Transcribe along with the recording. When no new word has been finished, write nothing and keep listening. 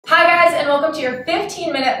welcome to your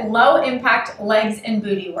 15-minute low-impact legs and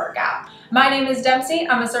booty workout. My name is Dempsey.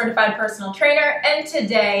 I'm a certified personal trainer, and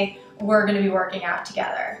today we're going to be working out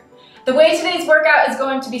together. The way today's workout is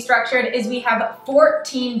going to be structured is we have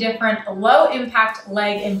 14 different low-impact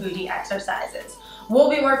leg and booty exercises. We'll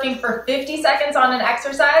be working for 50 seconds on an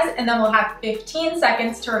exercise, and then we'll have 15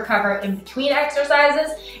 seconds to recover in between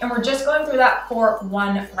exercises, and we're just going through that for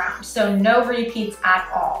one round, so no repeats at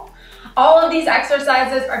all. All of these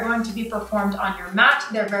exercises are going to be performed on your mat.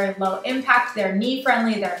 They're very low impact, they're knee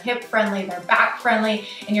friendly, they're hip friendly, they're back friendly,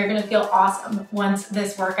 and you're gonna feel awesome once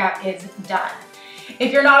this workout is done.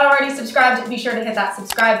 If you're not already subscribed, be sure to hit that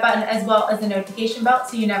subscribe button as well as the notification bell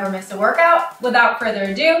so you never miss a workout. Without further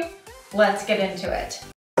ado, let's get into it.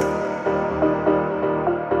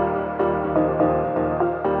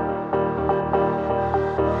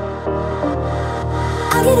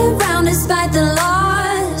 I get around despite the loss.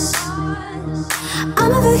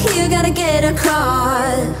 I'm over here, gotta get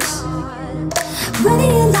across. Whether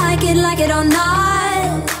you like it or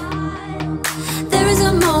not, there is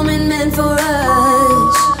a moment meant for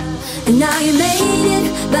us. And now you made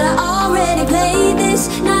it, but I already played this.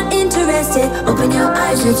 Not interested, open your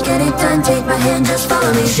eyes, let's get it done. Take my hand, just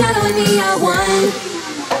follow me, shadowing me, I won.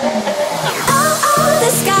 Oh,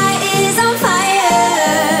 the sky is on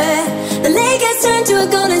fire. The lake has turned to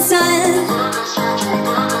a golden sun.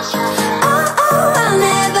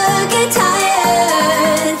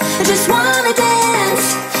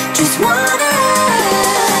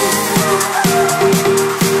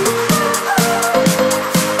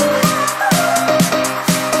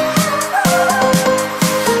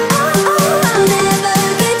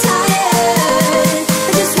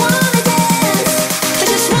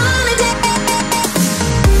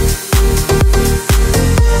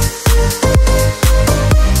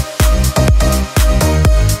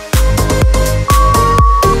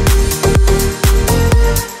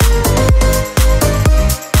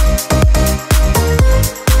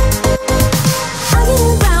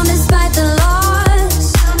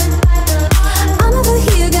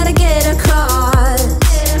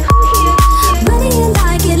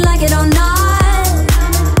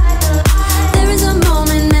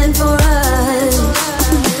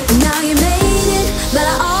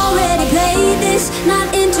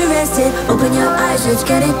 Open your eyes, let's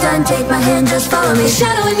get it done. Take my hand, just follow me,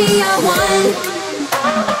 shadowing me, I won.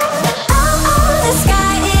 Oh, the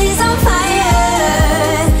sky is on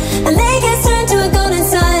fire. The lake has turned to a golden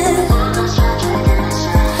sun.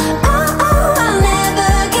 Oh, I'll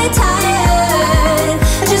never get tired.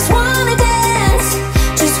 I just wanna dance,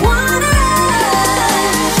 just wanna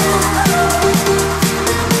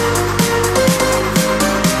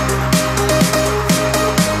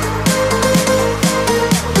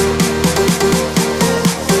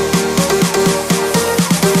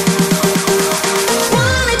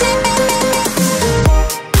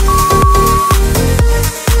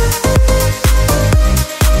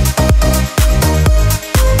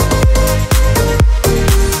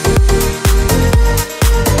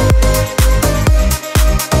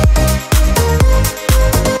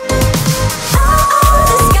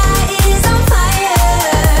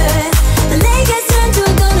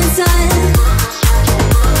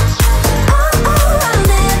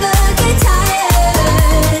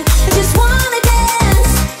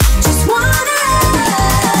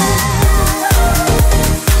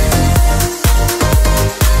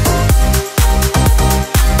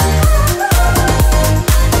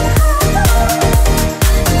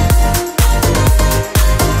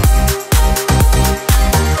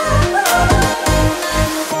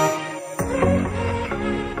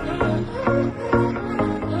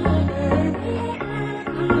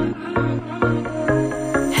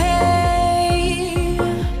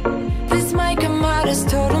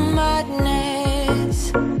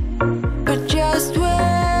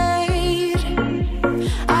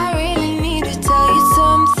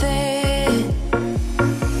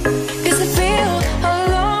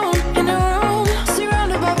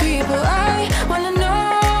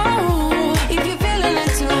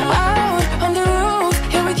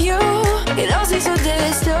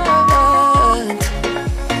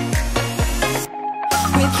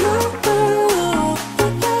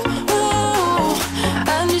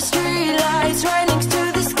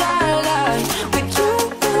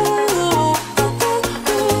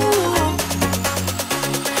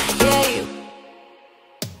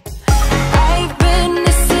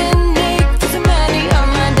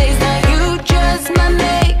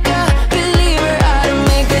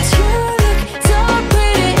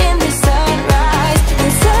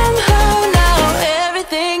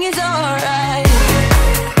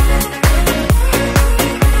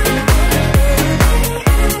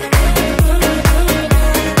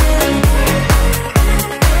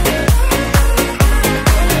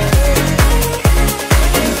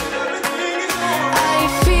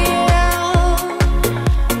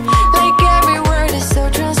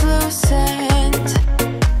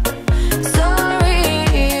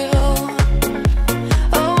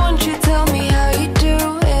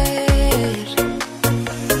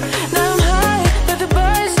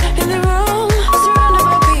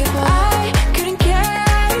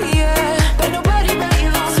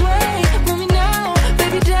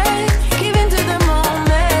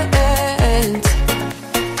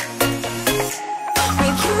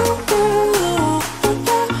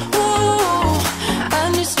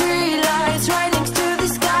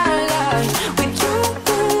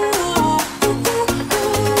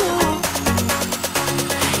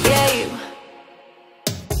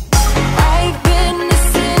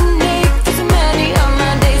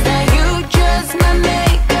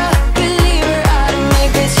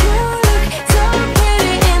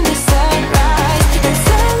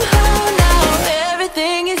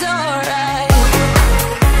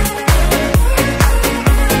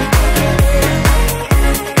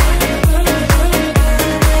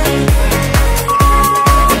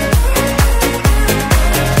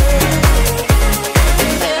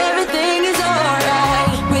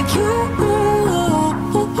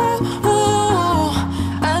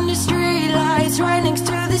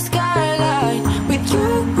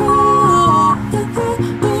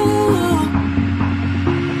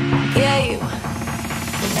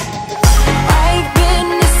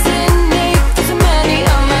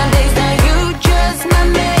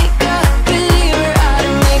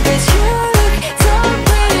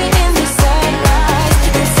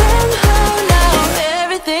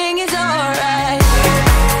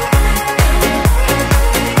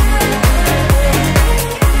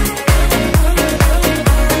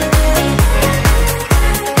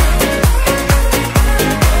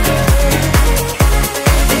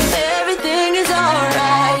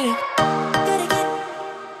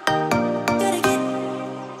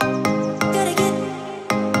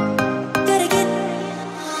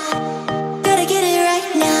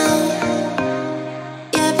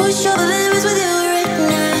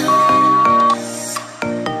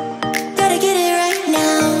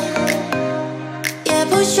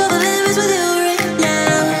push all the limits with you right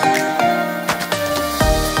now.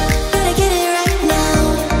 Gotta get it right now.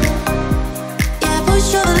 Yeah,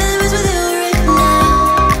 push all the limits with you right now.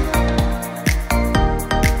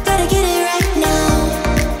 Gotta get it right now.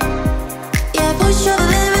 Yeah, push all the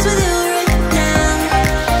limits with you right now.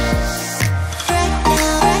 Right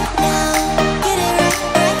now, right now. Get it right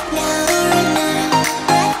now, right now,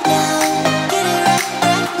 right now. Get it right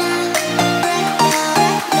now, right now,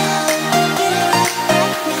 right now. Get it right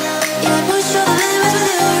now. Yeah, push all the limits with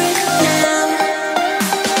you right now.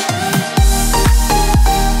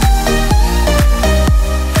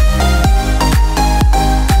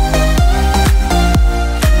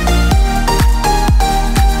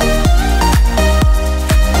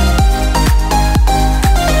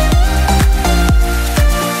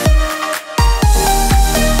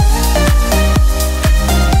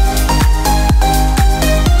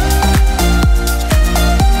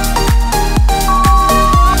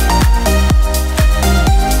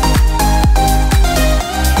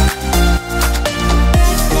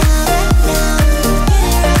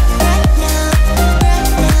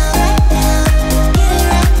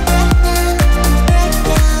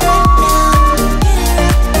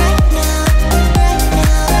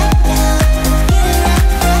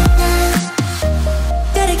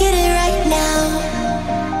 Gotta get it right now.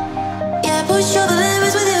 Yeah, push all the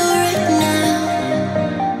limits with you right now.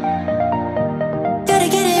 Gotta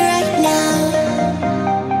get it right now.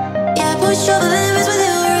 Yeah, push all the limits with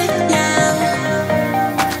you right now.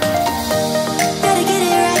 Gotta get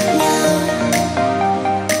it right now.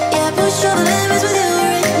 Yeah, push all the limits with you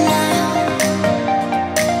right now.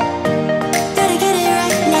 Gotta get it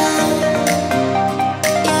right now.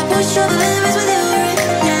 Yeah, push all the limits with you right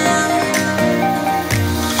now.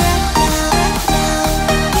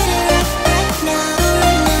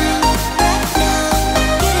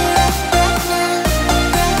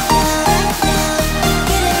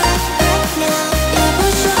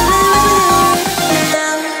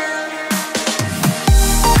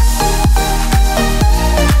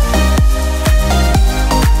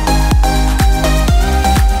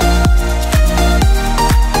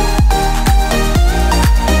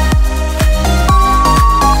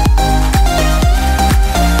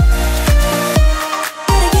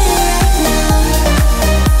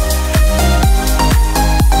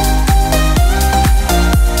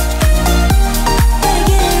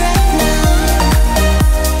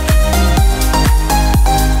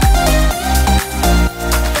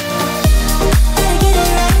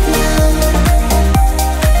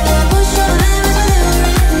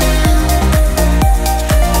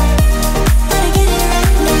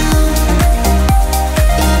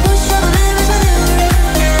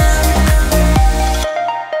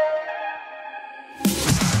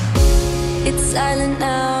 It's silent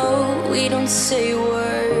now, we don't say a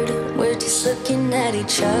word. We're just looking at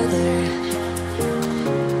each other.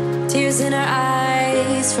 Tears in our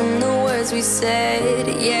eyes from the words we said.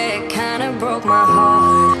 Yeah, it kinda broke my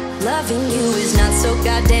heart. Loving you is not so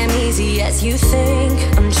goddamn easy as you think.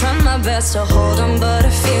 I'm trying my best to hold on, but I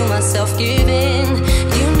feel myself giving.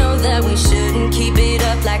 You know that we shouldn't keep it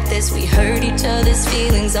up like this. We hurt each other's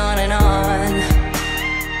feelings on and on.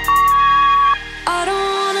 I don't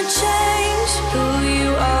wanna change who you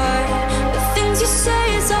are. The things you say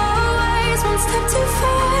is always one step too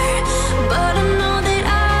far. But I know that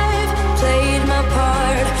I've played my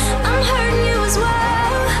part. I'm hurting you as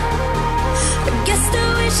well. I guess that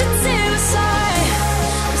we should say we're sorry.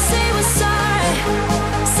 Say we're sorry.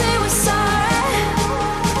 Say we're sorry.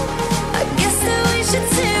 I guess that we should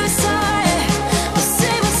say we're sorry.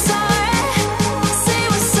 Say we're sorry. Say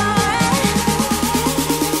we're sorry.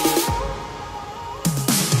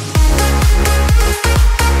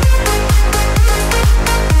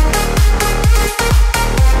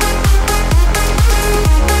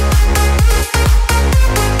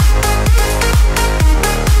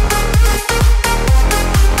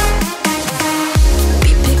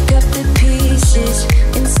 We pick up the pieces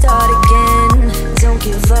and start again. Don't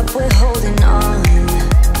give up, we're holding on.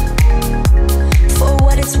 For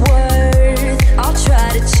what it's worth, I'll try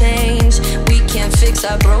to change. We can't fix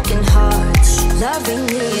our broken hearts. Loving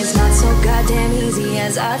me is not so goddamn easy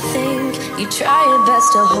as I think. You try your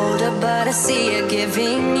best to hold up, but I see you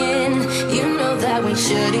giving in. You know that we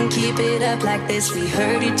shouldn't keep it up like this. We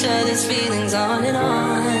hurt each other's feelings on and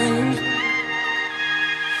on.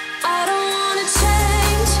 I don't wanna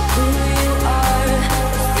change who you are.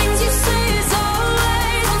 The things you say is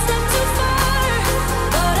always one step too far.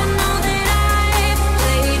 But I know that I've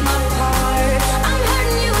played my part. I'm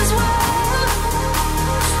hurting you as well.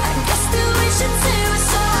 I guess that we should say we're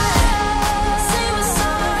sorry. Say we're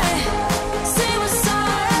sorry. Say we're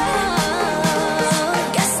sorry.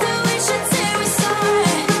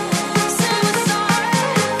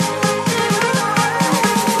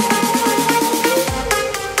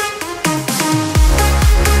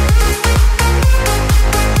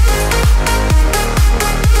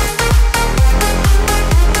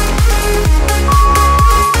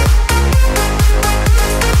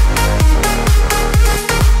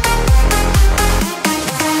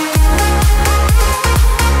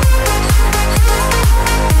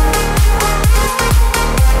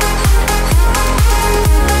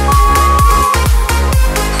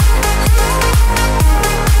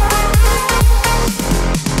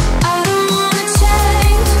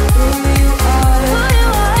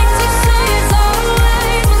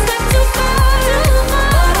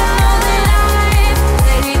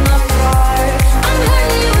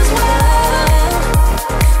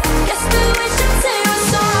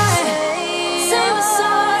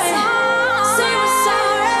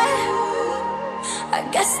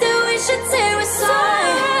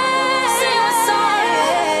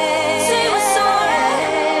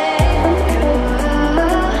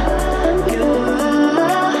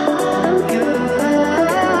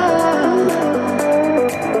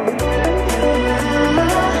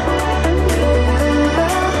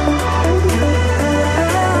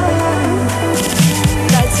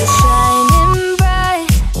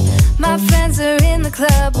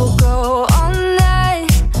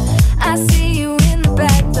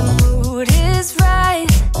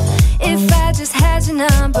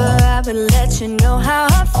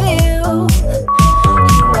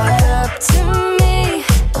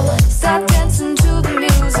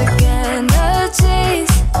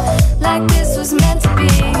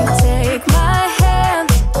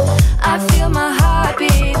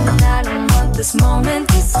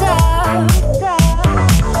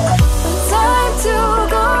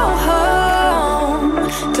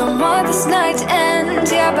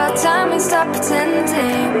 end. Yeah, about time we stop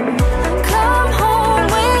pretending. Come home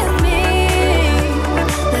with me.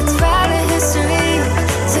 Let's write a history.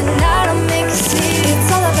 Tonight I'll make you see.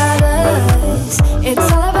 It's all about us.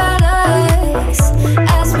 It's all about us.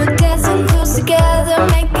 As we're dancing close together,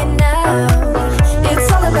 making out.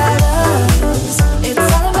 It's all about us.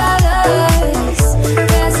 It's all about us.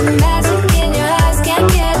 There's some magic in your eyes,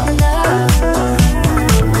 can't get enough.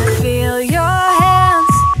 I feel your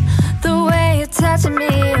hands, the way you're touching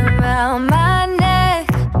me around my neck.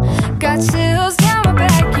 Got chills down my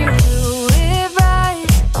back, you do it right.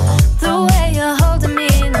 The way you're holding me,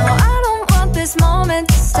 no, I don't want this moment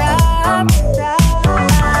to stop.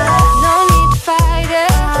 No need to fight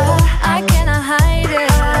it, I cannot hide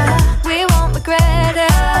it. We won't regret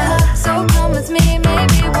it, so come with me.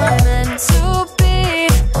 Maybe we're meant to be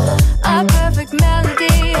a perfect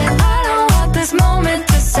melody, and I don't want this moment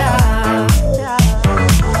to stop.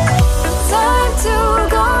 Time to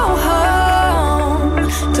go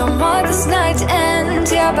home, don't want this night to end.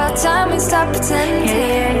 Yeah, about time we stop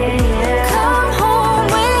pretending.